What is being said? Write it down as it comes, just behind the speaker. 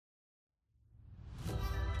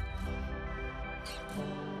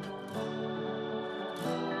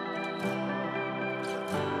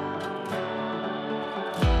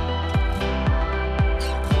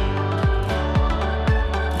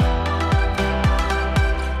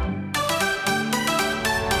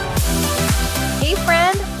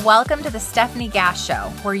Welcome to the Stephanie Gass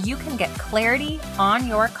Show, where you can get clarity on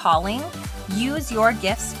your calling, use your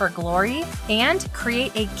gifts for glory, and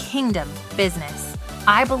create a kingdom business.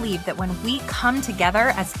 I believe that when we come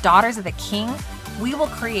together as daughters of the King, we will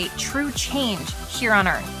create true change here on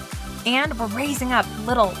earth. And we're raising up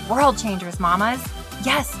little world changers, mamas.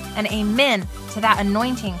 Yes, and amen to that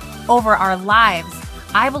anointing over our lives.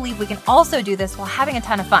 I believe we can also do this while having a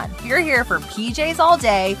ton of fun. You're here for PJs all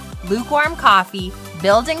day, lukewarm coffee,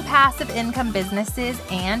 building passive income businesses,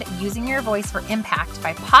 and using your voice for impact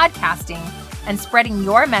by podcasting and spreading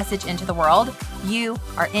your message into the world. You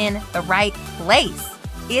are in the right place.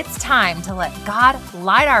 It's time to let God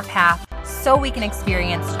light our path so we can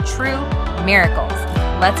experience true miracles.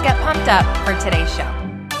 Let's get pumped up for today's show.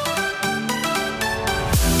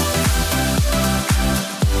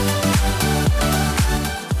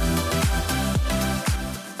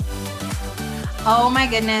 Oh my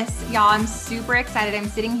goodness, y'all, I'm super excited. I'm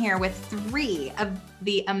sitting here with three of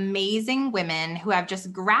the amazing women who have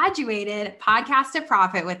just graduated Podcast to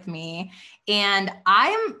Profit with me. And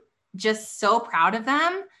I'm just so proud of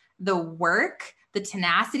them, the work, the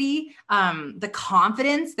tenacity, the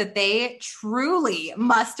confidence that they truly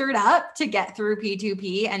mustered up to get through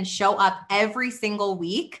P2P and show up every single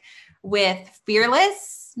week with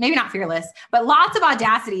maybe not fearless, but lots of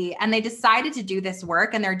audacity. And they decided to do this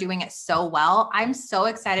work and they're doing it so well. I'm so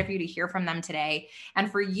excited for you to hear from them today and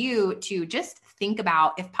for you to just think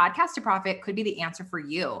about if Podcast to Profit could be the answer for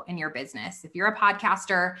you in your business. If you're a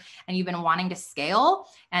podcaster and you've been wanting to scale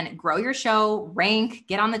and grow your show, rank,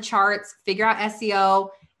 get on the charts, figure out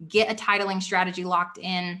SEO, get a titling strategy locked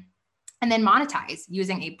in, and then monetize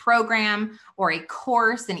using a program or a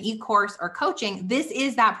course, an e-course or coaching, this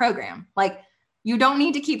is that program. You don't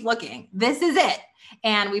need to keep looking. This is it.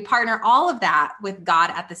 And we partner all of that with God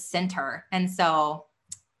at the center. And so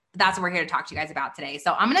that's what we're here to talk to you guys about today.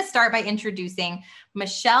 So I'm going to start by introducing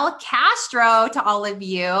Michelle Castro to all of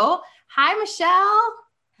you. Hi, Michelle.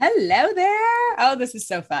 Hello there. Oh, this is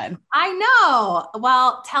so fun. I know.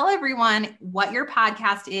 Well, tell everyone what your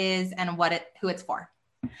podcast is and who it's for.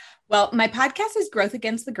 Well, my podcast is Growth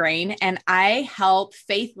Against the Grain, and I help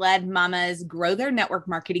faith-led mamas grow their network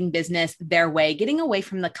marketing business their way, getting away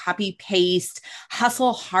from the copy-paste,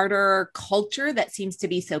 hustle harder culture that seems to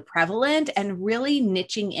be so prevalent, and really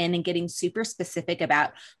niching in and getting super specific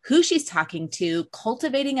about who she's talking to,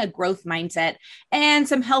 cultivating a growth mindset, and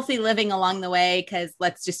some healthy living along the way, because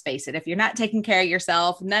let's just face it, if you're not taking care of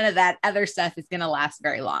yourself, none of that other stuff is going to last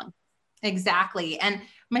very long. Exactly. And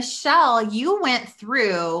Michelle, you went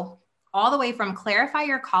through all the way from Clarify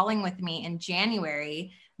Your Calling with me in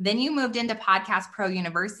January. Then you moved into Podcast Pro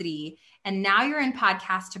University, and now you're in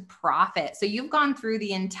Podcast to Profit. So you've gone through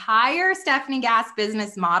the entire Stephanie Gass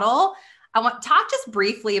business model. I want to talk just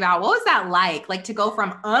briefly about what was that like to go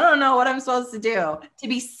from, I don't know what I'm supposed to do, to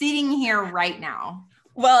be sitting here right now.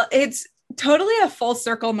 Well, it's totally a full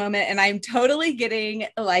circle moment. And I'm totally getting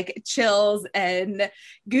chills and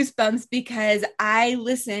goosebumps because I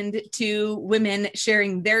listened to women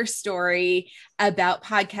sharing their story about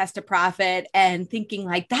Podcast to Profit and thinking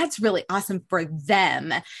that's really awesome for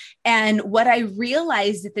them. And what I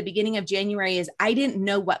realized at the beginning of January is I didn't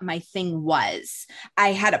know what my thing was.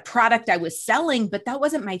 I had a product I was selling, but that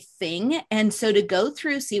wasn't my thing. And so to go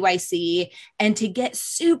through CYC and to get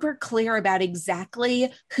super clear about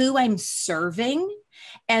exactly who I'm serving,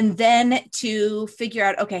 and then to figure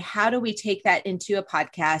out, okay, how do we take that into a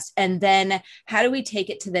podcast? And then how do we take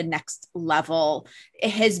it to the next level?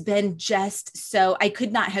 It has been just so, I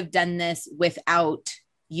could not have done this without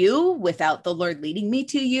you, without the Lord leading me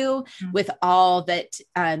to you, with all that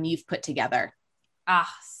you've put together.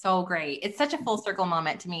 So great. It's such a full circle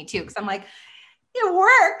moment to me too. Cause I'm it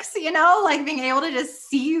works, being able to just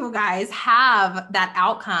see you guys have that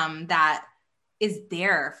outcome that is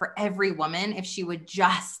there for every woman if she would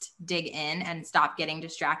just dig in and stop getting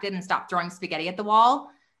distracted and stop throwing spaghetti at the wall.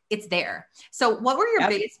 It's there. So what were your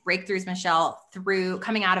biggest breakthroughs, Michelle, through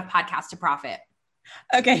coming out of Podcast to Profit?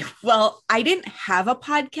 Okay. Well, I didn't have a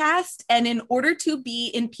podcast. And in order to be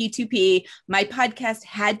in P2P, my podcast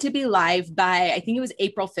had to be live by, I think it was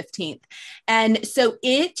April 15th. And so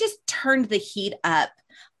it just turned the heat up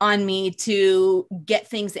on me to get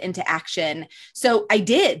things into action. So I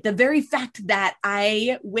did. The very fact that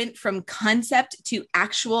I went from concept to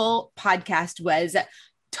actual podcast was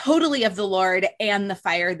totally of the Lord and the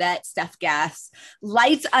fire that Steph Gass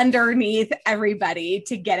lights underneath everybody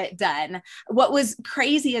to get it done. What was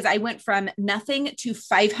crazy is I went from nothing to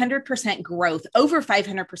 500% growth, over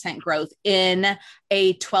 500% growth in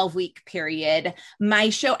a 12-week period. My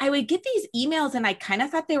show, I would get these emails and I kind of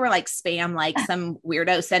thought they were like spam, like some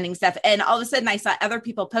weirdo sending stuff. And all of a sudden I saw other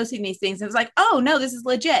people posting these things. And I was like, oh no, this is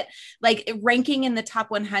legit. Like ranking in the top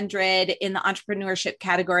 100 in the entrepreneurship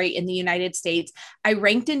category in the United States. I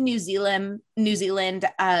ranked in New Zealand.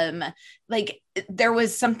 Like there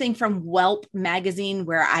was something from Whelp magazine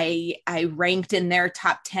where I ranked in their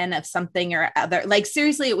top 10 of something or other. Like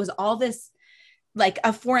seriously, it was all this like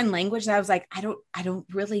a foreign language that I was like, I don't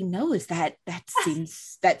really know. Is that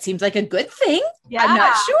seems like a good thing? Yeah. I'm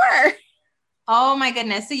not sure. Oh my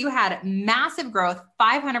goodness. So you had massive growth,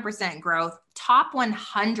 500% growth, top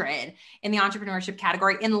 100 in the entrepreneurship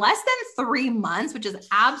category in less than 3 months, which is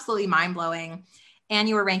absolutely mind blowing. And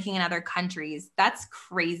you were ranking in other countries. That's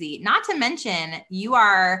crazy. Not to mention you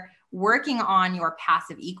are working on your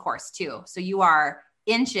passive e-course too. So you are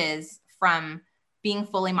inches from being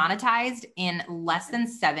fully monetized in less than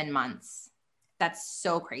 7 months. That's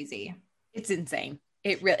so crazy. It's insane.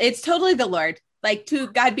 It's totally the Lord. Like to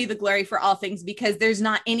God be the glory for all things, because there's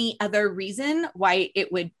not any other reason why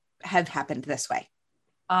it would have happened this way.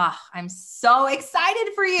 Oh, I'm so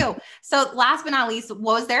excited for you. So last but not least,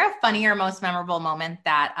 was there a funny or most memorable moment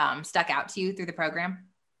that stuck out to you through the program?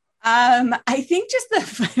 I think just the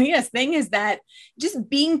funniest thing is that just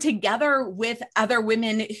being together with other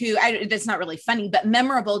women who that's not really funny, but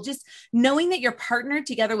memorable, just knowing that you're partnered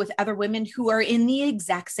together with other women who are in the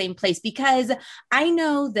exact same place, because I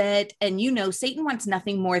know that, and Satan wants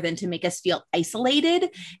nothing more than to make us feel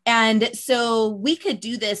isolated. And so we could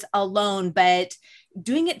do this alone, but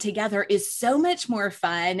doing it together is so much more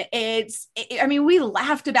fun. We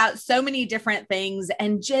laughed about so many different things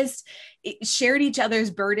and just shared each other's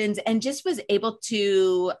burdens and just was able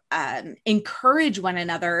to encourage one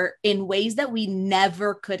another in ways that we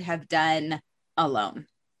never could have done alone.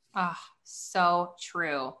 Oh, so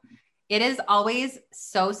true. It is always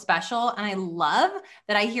so special. And I love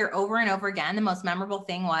that I hear over and over again, the most memorable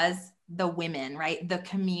thing was the women, right? The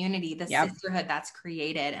community, the sisterhood that's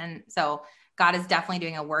created. And so God is definitely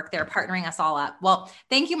doing a work there, partnering us all up. Well,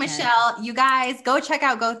 thank you, Michelle. You guys go check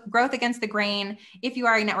out Growth Against the Grain if you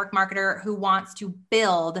are a network marketer who wants to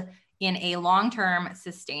build in a long-term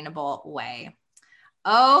sustainable way.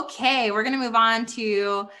 Okay, we're going to move on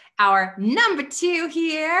to our number 2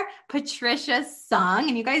 here, Patricia Sung.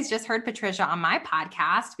 And you guys just heard Patricia on my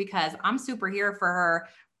podcast because I'm super here for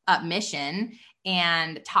her mission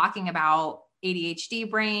and talking about ADHD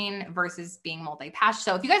brain versus being multi-passionate.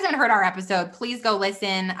 So if you guys haven't heard our episode, please go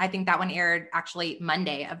listen. I think that one aired actually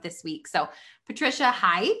Monday of this week. So Patricia,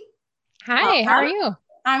 hi. Hi, how are you?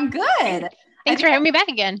 I'm good. Thanks for having me back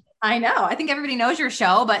again. I know. I think everybody knows your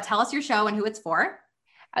show, but tell us your show and who it's for.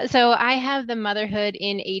 So I have the Motherhood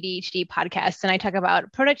in ADHD podcast, and I talk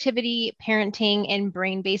about productivity, parenting, and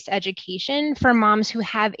brain-based education for moms who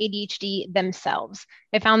have ADHD themselves.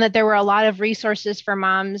 I found that there were a lot of resources for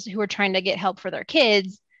moms who are trying to get help for their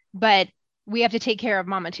kids, but we have to take care of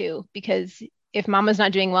mama too, because if mama's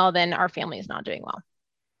not doing well, then our family is not doing well.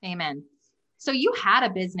 Amen. So you had a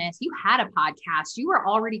business, you had a podcast, you were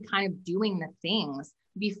already kind of doing the things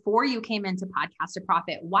before you came into Podcast to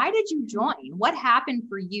Profit. Why did you join? What happened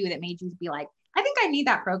for you that made you be like, I think I need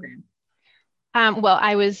that program? Well,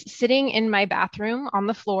 I was sitting in my bathroom on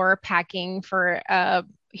the floor packing for a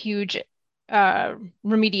huge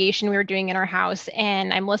remediation we were doing in our house.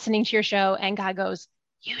 And I'm listening to your show and God goes,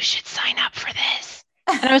 you should sign up for this.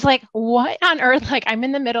 And I was like, what on earth? Like I'm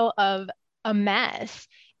in the middle of a mess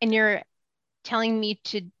and you're telling me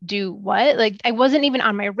to do what? Like I wasn't even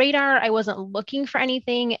on my radar. I wasn't looking for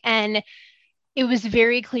anything. And it was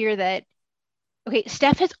very clear that, okay,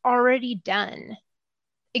 Steph has already done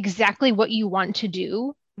exactly what you want to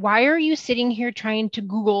do. Why are you sitting here trying to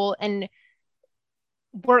Google and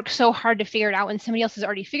work so hard to figure it out when somebody else has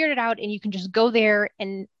already figured it out and you can just go there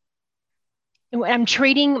and I'm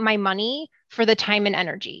trading my money for the time and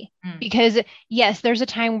energy because yes, there's a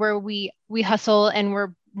time where we hustle and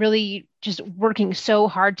we're really just working so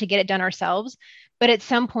hard to get it done ourselves. But at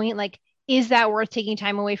some point, like, is that worth taking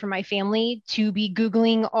time away from my family to be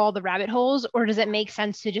Googling all the rabbit holes? Or does it make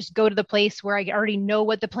sense to just go to the place where I already know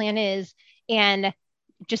what the plan is and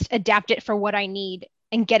just adapt it for what I need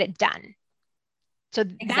and get it done? So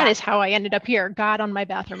that is how I ended up here, God on my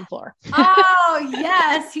bathroom floor. Oh,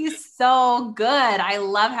 yes. He's so good. I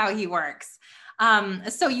love how he works.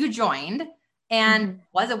 So you joined and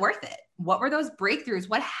was it worth it? What were those breakthroughs?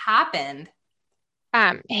 What happened?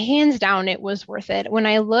 Hands down, it was worth it. When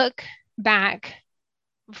I look back,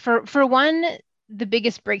 for one, the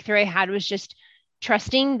biggest breakthrough I had was just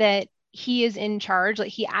trusting that he is in charge. Like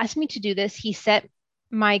he asked me to do this. He set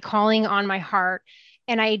my calling on my heart,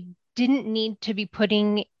 and I didn't need to be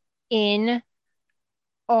putting in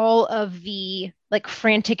all of the like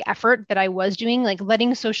frantic effort that I was doing, like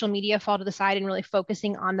letting social media fall to the side and really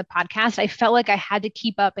focusing on the podcast. I felt like I had to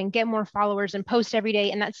keep up and get more followers and post every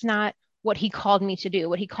day. And that's not what he called me to do.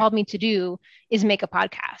 What he called me to do is make a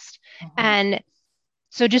podcast. Mm-hmm. And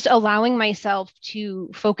so just allowing myself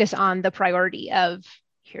to focus on the priority of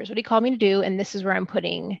here's what he called me to do, and this is where I'm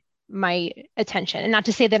putting my attention. And not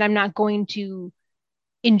to say that I'm not going to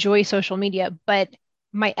enjoy social media, but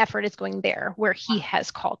my effort is going there where he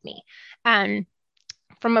has called me. And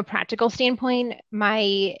from a practical standpoint,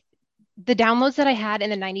 the downloads that I had in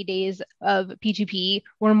the 90 days of P2P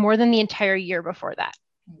were more than the entire year before that.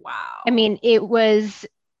 Wow. I mean, it was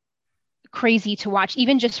crazy to watch,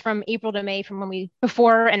 even just from April to May, from when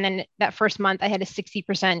before, and then that first month, I had a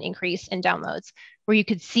 60% increase in downloads, where you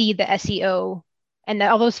could see the SEO and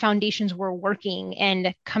that all those foundations were working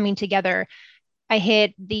and coming together. I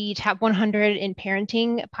hit the top 100 in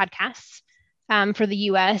parenting podcasts for the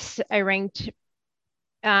US. I ranked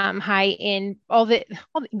high in all the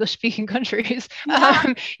English speaking countries,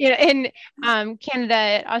 in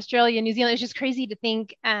Canada, Australia, New Zealand. It's just crazy to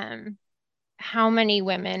think how many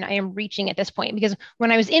women I am reaching at this point, because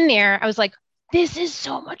when I was in there, I was like, this is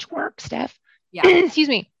so much work, Steph. Yeah. Excuse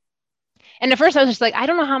me. And at first I was just like, I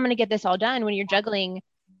don't know how I'm going to get this all done when you're juggling,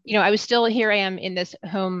 I was still, here I am in this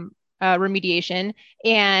home remediation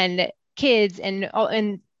and kids and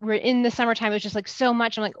we're in the summertime. It was just like so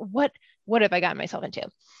much. I'm like, what have I gotten myself into?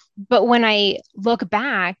 But when I look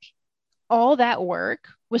back, all that work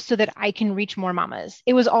was so that I can reach more mamas.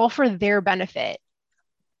 It was all for their benefit.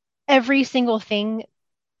 Every single thing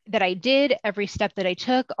that I did, every step that I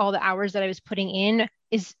took, all the hours that I was putting in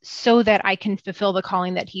is so that I can fulfill the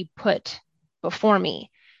calling that he put before me.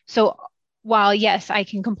 So while yes, I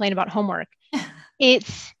can complain about homework,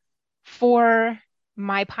 it's for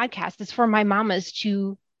my podcast. It's for my mamas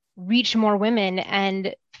to reach more women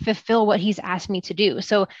and fulfill what he's asked me to do.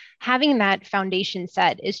 So having that foundation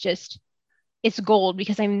set is just, it's gold,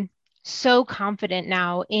 because I'm so confident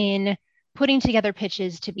now in putting together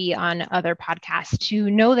pitches to be on other podcasts, to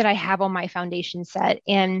know that I have all my foundation set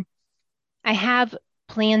and I have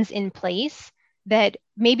plans in place that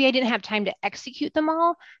maybe I didn't have time to execute them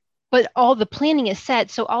all, but all the planning is set.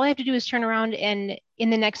 So all I have to do is turn around and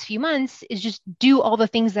in the next few months is just do all the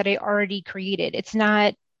things that I already created.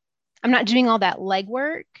 I'm not doing all that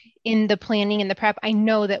legwork in the planning and the prep. I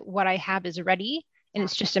know that what I have is ready and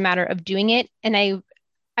it's just a matter of doing it. And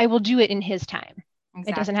I will do it in his time.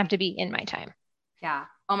 Exactly. It doesn't have to be in my time. Yeah.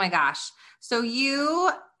 Oh my gosh. So you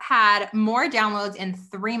had more downloads in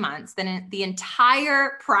 3 months than in the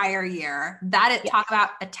entire prior year. Talk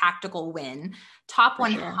about a tactical win. Top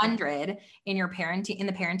 100 in your in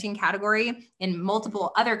the parenting category. In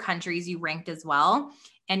multiple other countries, you ranked as well.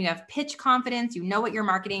 And you have pitch confidence. You know what you're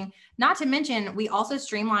marketing. Not to mention, we also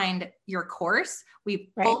streamlined your course.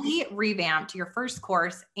 We fully revamped your first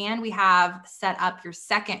course, and we have set up your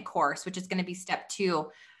second course, which is going to be step 2.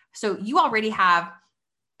 So you already have,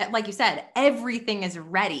 like you said, everything is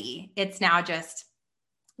ready. It's now just,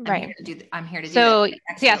 I'm here to do this. So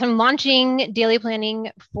I'm launching daily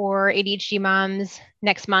planning for ADHD moms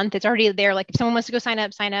next month. It's already there. Like if someone wants to go sign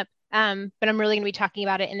up. But I'm really going to be talking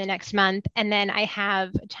about it in the next month. And then I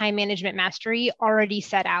have time management mastery already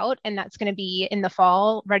set out, and that's going to be in the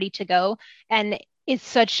fall, ready to go. And it's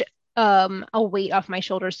such a weight off my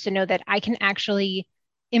shoulders to know that I can actually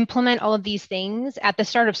implement all of these things at the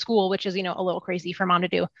start of school, which is, a little crazy for mom to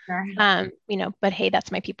do. Sure. But hey,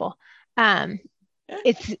 that's my people.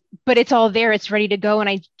 It's all there. It's ready to go. And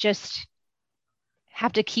I just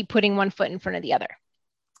have to keep putting one foot in front of the other.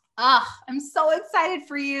 I'm so excited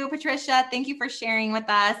for you, Patricia. Thank you for sharing with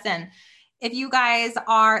us. And if you guys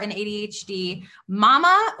are an ADHD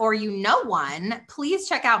mama or one, please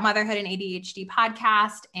check out Motherhood and ADHD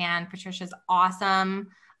podcast. And Patricia's awesome.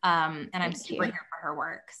 And I'm super here for her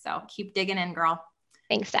work. So keep digging in, girl.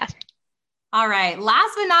 Thanks, Steph. All right.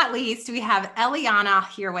 Last but not least, we have Eliana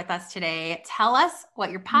here with us today. Tell us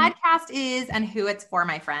what your podcast is and who it's for,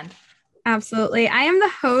 my friend. Absolutely. I am the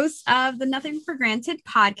host of the Nothing for Granted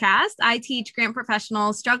podcast. I teach grant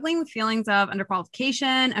professionals struggling with feelings of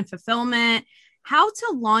underqualification and fulfillment, how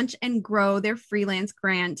to launch and grow their freelance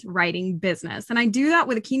grant writing business. And I do that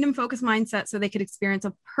with a kingdom focused mindset so they could experience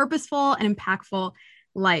a purposeful and impactful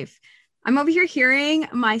life. I'm over here hearing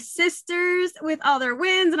my sisters with all their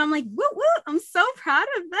wins, and I'm like, woo woo! I'm so proud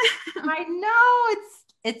of them. I know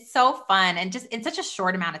it's so fun, and just in such a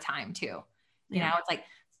short amount of time too. You know, it's like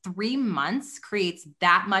 3 months creates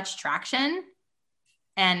that much traction,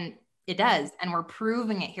 and it does. And we're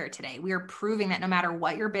proving it here today. We are proving that no matter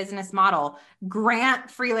what your business model, grant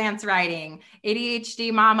freelance writing,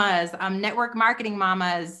 ADHD mamas, network marketing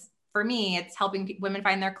mamas. For me, it's helping women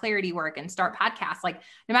find their clarity work and start podcasts. Like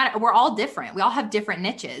no matter, we're all different. We all have different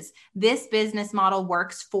niches. This business model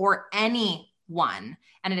works for anyone,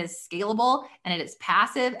 and it is scalable, and it is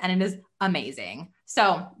passive, and it is amazing.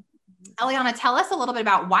 So Eliana, tell us a little bit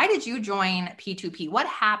about why did you join P2P? What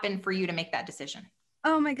happened for you to make that decision?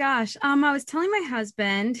 Oh my gosh. I was telling my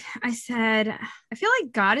husband, I said, I feel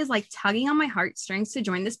like God is like tugging on my heartstrings to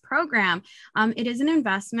join this program. It is an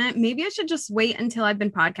investment. Maybe I should just wait until I've been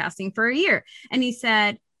podcasting for a year. And he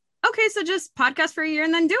said, okay, so just podcast for a year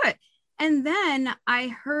and then do it. And then I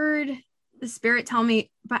heard the Spirit tell me,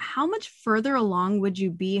 but how much further along would you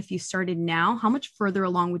be if you started now? How much further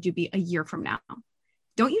along would you be a year from now?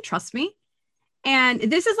 Don't you trust me? And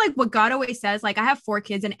this is like what God always says. Like I have 4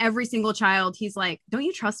 kids, and every single child, he's like, don't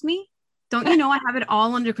you trust me? Don't you know I have it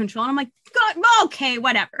all under control? And I'm like, God, okay,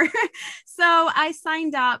 whatever. So I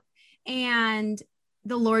signed up, and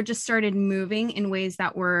the Lord just started moving in ways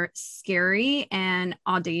that were scary and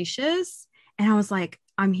audacious. And I was like,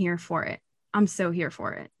 I'm here for it. I'm so here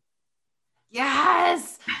for it.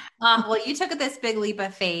 Yes. Well, you took this big leap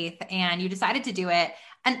of faith and you decided to do it.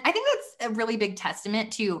 And I think that's a really big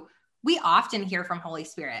testament to, we often hear from Holy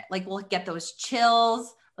Spirit, like we'll get those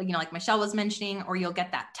chills, like, you know, like Michelle was mentioning, or you'll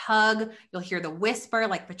get that tug, you'll hear the whisper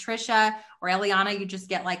like Patricia or Eliana, you just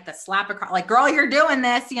get like the slap across, like, girl, you're doing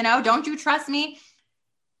this, you know, don't you trust me?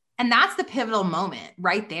 And that's the pivotal moment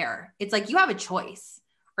right there. It's like, you have a choice.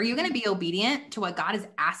 Are you going to be obedient to what God is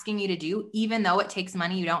asking you to do, even though it takes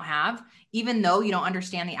money you don't have, even though you don't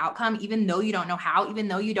understand the outcome, even though you don't know how, even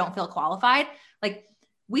though you don't feel qualified? Like,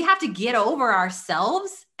 we have to get over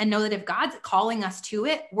ourselves and know that if God's calling us to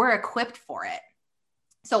it, we're equipped for it.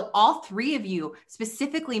 So all 3 of you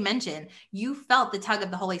specifically mentioned, you felt the tug of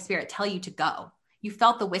the Holy Spirit tell you to go. You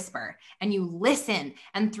felt the whisper and you listened.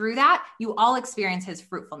 And through that, you all experience his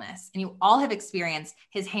fruitfulness, and you all have experienced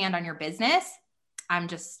his hand on your business. I'm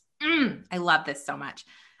just, I love this so much.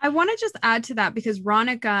 I want to just add to that, because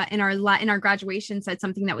Ronica in our graduation said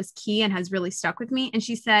something that was key and has really stuck with me. And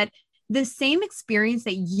she said, the same experience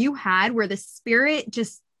that you had where the Spirit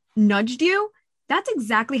just nudged you, that's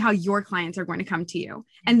exactly how your clients are going to come to you.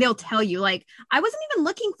 And they'll tell you, like, I wasn't even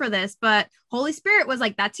looking for this, but Holy Spirit was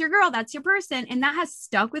like, that's your girl, that's your person. And that has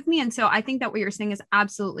stuck with me. And so I think that what you're saying is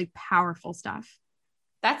absolutely powerful stuff.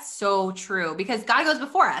 That's so true, because God goes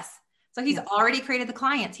before us. So he's already created the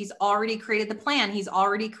clients. He's already created the plan. He's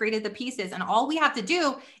already created the pieces. And all we have to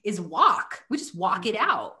do is walk. We just walk it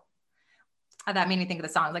out. That made me think of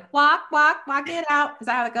the song, like walk, walk, walk it out. Is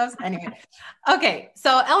that how it goes? Anyway. Okay.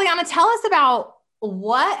 So Eliana, tell us about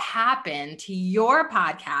what happened to your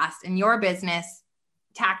podcast and your business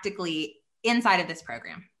tactically inside of this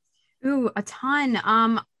program. Ooh, a ton.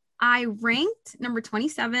 I ranked number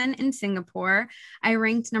 27 in Singapore. I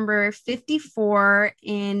ranked number 54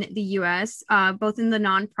 in the US, both in the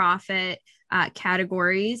nonprofit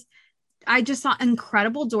categories. I just saw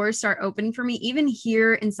incredible doors start opening for me, even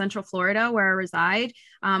here in Central Florida, where I reside.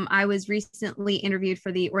 I was recently interviewed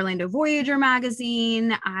for the Orlando Voyager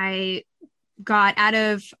magazine. I got, out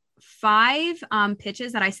of 5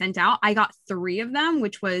 pitches that I sent out, I got 3 of them,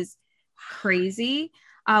 which was crazy.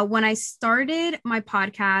 When I started my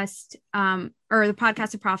podcast, or the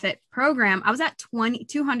Podcast to Profit program, I was at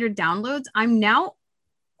 200 downloads. I'm now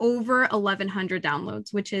over 1,100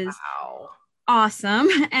 downloads, which is awesome.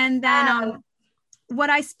 And then what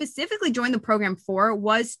I specifically joined the program for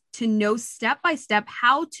was to know step by step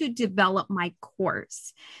how to develop my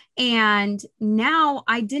course. And now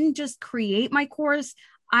I didn't just create my course.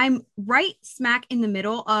 I'm right smack in the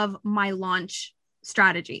middle of my launch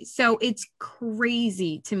strategy. So it's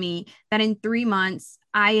crazy to me that in 3 months,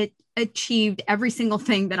 I achieved every single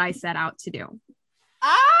thing that I set out to do.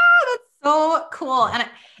 That's so cool. And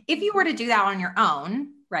if you were to do that on your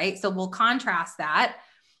own, right? So we'll contrast that.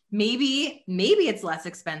 Maybe it's less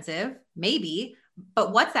expensive, maybe,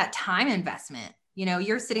 but what's that time investment? You know,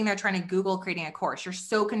 you're sitting there trying to Google creating a course. You're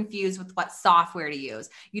so confused with what software to use.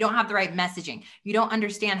 You don't have the right messaging. You don't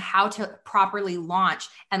understand how to properly launch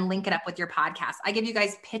and link it up with your podcast. I give you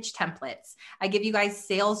guys pitch templates. I give you guys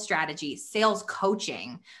sales strategies, sales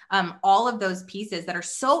coaching, all of those pieces that are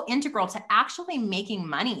so integral to actually making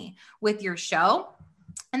money with your show.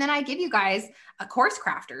 And then I give you guys a course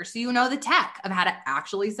crafter. So you know the tech of how to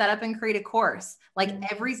actually set up and create a course, like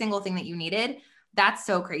every single thing that you needed. That's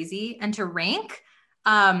so crazy. And to rank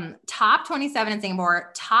top 27 in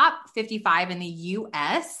Singapore, top 55 in the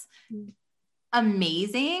US,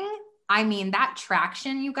 amazing. I mean, that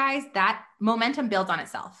traction, you guys, that momentum builds on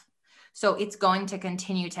itself. So it's going to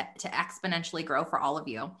continue to exponentially grow for all of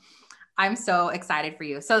you. I'm so excited for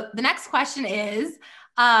you. So the next question is,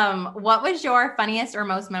 what was your funniest or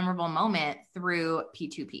most memorable moment through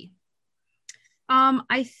P2P?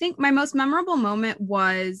 I think my most memorable moment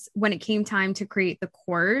was when it came time to create the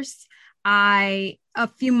course. A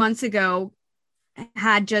few months ago,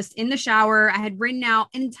 had just in the shower, I had written out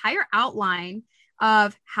an entire outline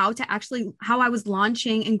of how I was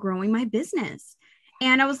launching and growing my business.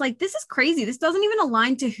 And I was like, this is crazy. This doesn't even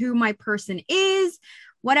align to who my person is,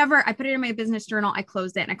 whatever. I put it in my business journal. I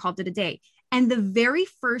closed it and I called it a day. And the very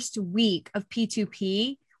first week of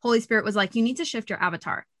P2P, Holy Spirit was like, you need to shift your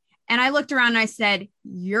avatar. And I looked around and I said,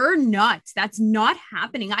 you're nuts. That's not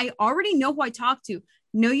happening. I already know who I talk to.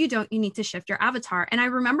 No, you don't. You need to shift your avatar. And I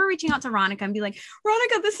remember reaching out to Ronica and be like,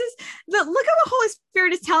 Ronica, look at what Holy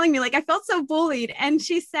Spirit is telling me. Like, I felt so bullied. And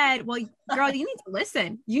she said, well, girl, you need to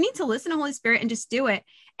listen. You need to listen to Holy Spirit and just do it.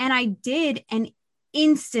 And I did. And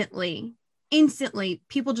instantly,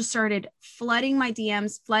 people just started flooding my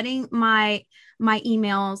DMs, flooding my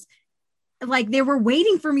emails. Like they were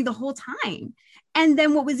waiting for me the whole time. And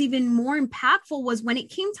then what was even more impactful was when it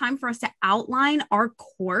came time for us to outline our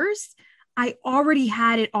course, I already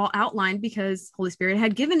had it all outlined because Holy Spirit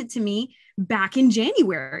had given it to me back in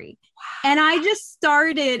January. Wow. And I just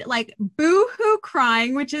started like boo-hoo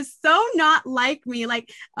crying, which is so not like me.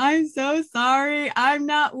 Like, I'm so sorry. I'm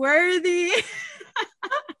not worthy.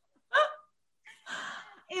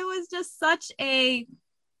 It was just such a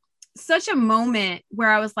moment where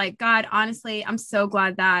I was like, God, honestly, I'm so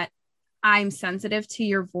glad that I'm sensitive to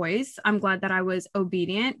your voice. I'm glad that I was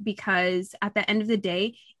obedient because at the end of the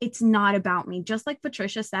day, it's not about me. Just like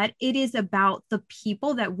Patricia said, it is about the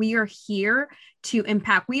people that we are here to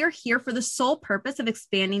impact. We are here for the sole purpose of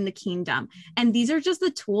expanding the kingdom. And these are just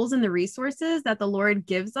the tools and the resources that the Lord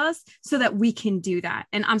gives us so that we can do that.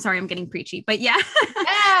 And I'm sorry, I'm getting preachy, but yeah.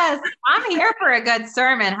 Yes, I'm here for a good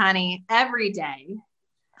sermon, honey, every day.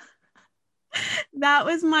 That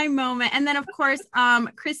was my moment. And then of course,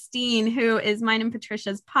 Christine, who is mine and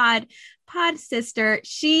Patricia's pod sister,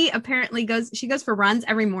 she apparently goes for runs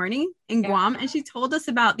every morning in Guam. And she told us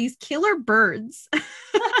about these killer birds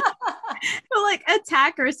who like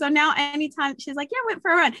attack her. So now anytime she's like, yeah, I went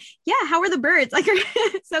for a run. Yeah. How are the birds? Like,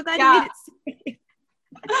 so that made it safe.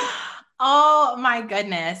 Oh my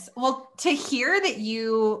goodness. Well, to hear that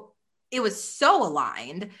it was so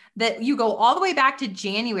aligned that you go all the way back to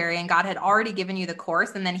January and God had already given you the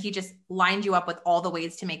course. And then he just lined you up with all the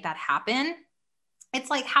ways to make that happen. It's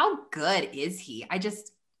like, how good is he?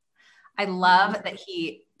 I love that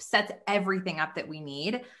he sets everything up that we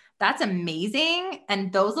need. That's amazing.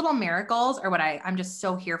 And those little miracles are what I'm just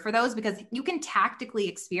so here for those because you can tactically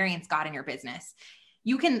experience God in your business.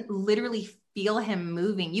 You can literally feel him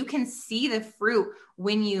moving. You can see the fruit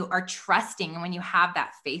when you are trusting and when you have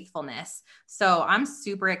that faithfulness. So I'm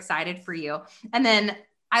super excited for you. And then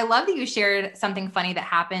I love that you shared something funny that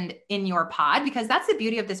happened in your pod because that's the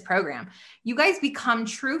beauty of this program. You guys become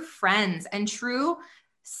true friends and true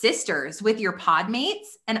sisters with your pod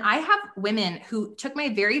mates. And I have women who took my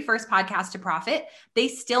very first podcast to profit. They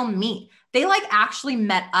still meet. They like actually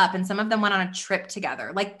met up and some of them went on a trip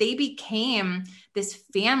together. Like they became this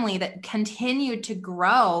family that continued to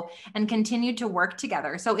grow and continued to work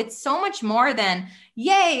together. So it's so much more than,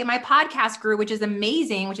 yay, my podcast grew, which is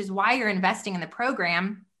amazing, which is why you're investing in the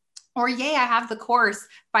program. Or yay, I have the course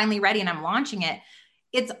finally ready and I'm launching it.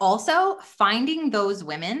 It's also finding those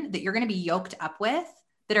women that you're going to be yoked up with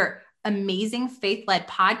that are amazing faith-led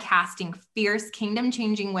podcasting, fierce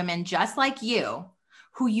kingdom-changing women just like you,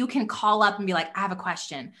 who you can call up and be like, I have a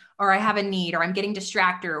question, or I have a need, or I'm getting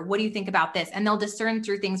distracted, or what do you think about this? And they'll discern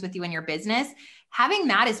through things with you in your business. Having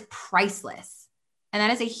that is priceless. And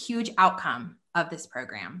that is a huge outcome of this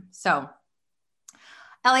program. So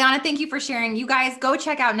Eliana, thank you for sharing. You guys go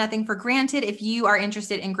check out Nothing for Granted if you are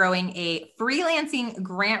interested in growing a freelancing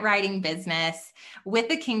grant writing business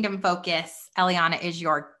with a kingdom focus. Eliana is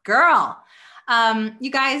your girl.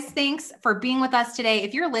 You guys, thanks for being with us today.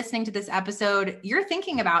 If you're listening to this episode, you're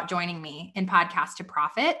thinking about joining me in Podcast to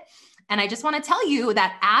Profit. And I just want to tell you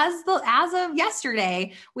that as of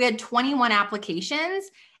yesterday, we had 21 applications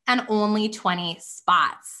and only 20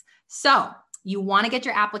 spots. So You want to get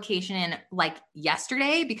your application in like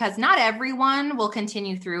yesterday, because not everyone will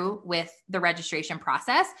continue through with the registration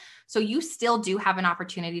process. So you still do have an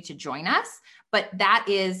opportunity to join us, but that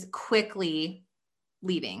is quickly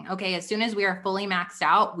leaving. Okay. As soon as we are fully maxed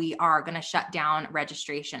out, we are going to shut down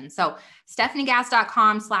registration. So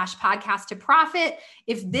stephanigass.com/podcast to profit.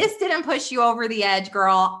 If this didn't push you over the edge,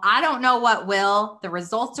 girl, I don't know what will. The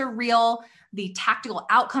results are real. The tactical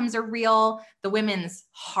outcomes are real. The women's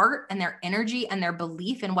heart and their energy and their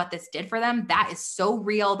belief in what this did for them, that is so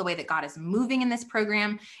real. The way that God is moving in this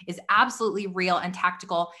program is absolutely real and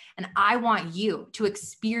tactical. And I want you to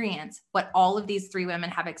experience what all of these 3 women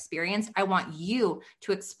have experienced. I want you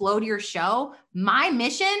to explode your show. My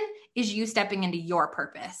mission is you stepping into your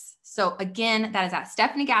purpose. So again, that is at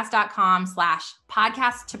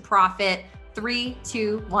stephanigass.com/podcast to profit. 3,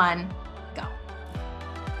 2, 1, go.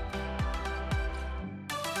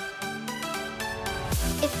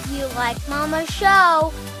 If you like Mama's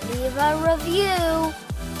show, leave a review.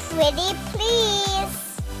 Pretty please.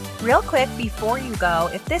 Real quick before you go,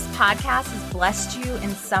 if this podcast has blessed you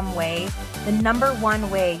in some way, the number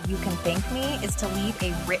one way you can thank me is to leave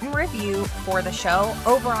a written review for the show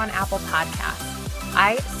over on Apple Podcasts.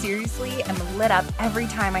 I seriously am lit up every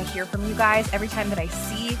time I hear from you guys, every time that I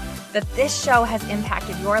see that this show has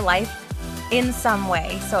impacted your life in some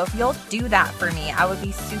way. So if you'll do that for me, I would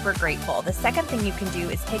be super grateful. The second thing you can do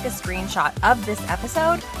is take a screenshot of this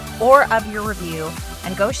episode or of your review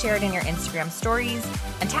and go share it in your Instagram stories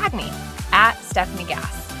and tag me at Stephanie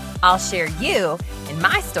Gass. I'll share you in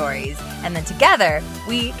my stories, and then together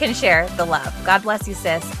we can share the love. God bless you,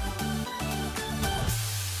 sis.